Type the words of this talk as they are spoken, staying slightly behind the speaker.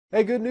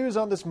Hey, good news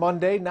on this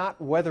Monday,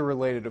 not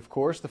weather-related, of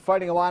course. The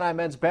Fighting Illini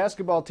men's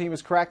basketball team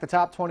has cracked the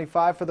top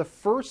 25 for the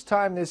first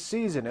time this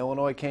season.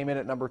 Illinois came in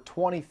at number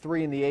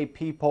 23 in the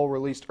AP poll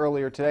released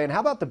earlier today. And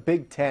how about the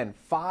Big Ten?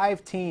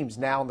 5 teams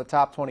now in the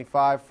top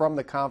 25 from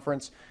the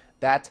conference.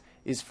 That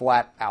is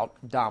flat-out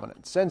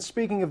dominance. And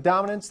speaking of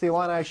dominance, the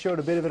Illini showed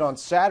a bit of it on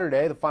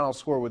Saturday. The final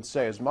score would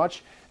say as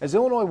much, as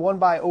Illinois won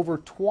by over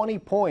 20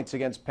 points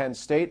against Penn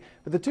State.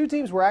 But the two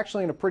teams were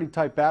actually in a pretty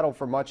tight battle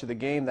for much of the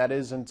game. That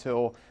is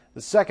until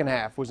the second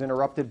half was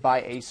interrupted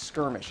by a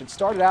skirmish. It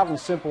started out in a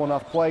simple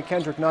enough play.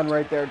 Kendrick Nunn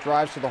right there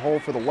drives to the hole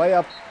for the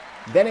layup.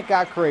 Then it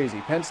got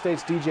crazy. Penn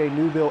State's DJ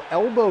Newbill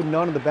elbowed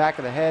Nunn in the back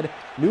of the head.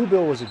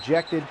 Newbill was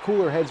ejected.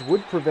 Cooler heads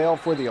would prevail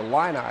for the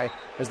Illini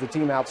as the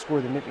team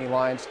outscored the Nittany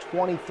Lions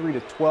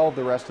 23-12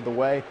 the rest of the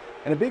way.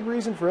 And a big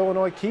reason for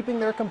Illinois keeping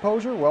their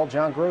composure, well,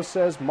 John Gross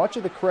says much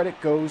of the credit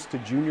goes to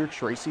junior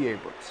Tracy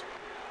Abrams.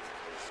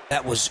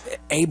 That was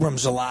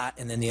Abrams a lot,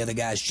 and then the other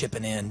guys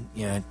chipping in.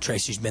 You know,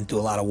 Tracy's been through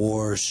a lot of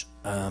wars.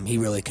 He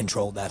really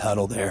controlled that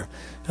huddle there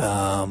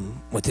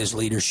with his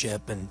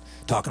leadership and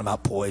talking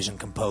about poise and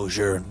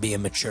composure and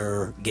being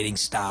mature, getting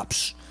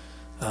stops.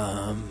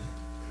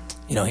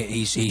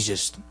 He's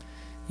just,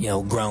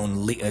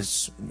 grown,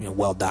 as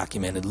well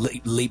documented,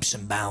 leaps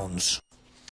and bounds.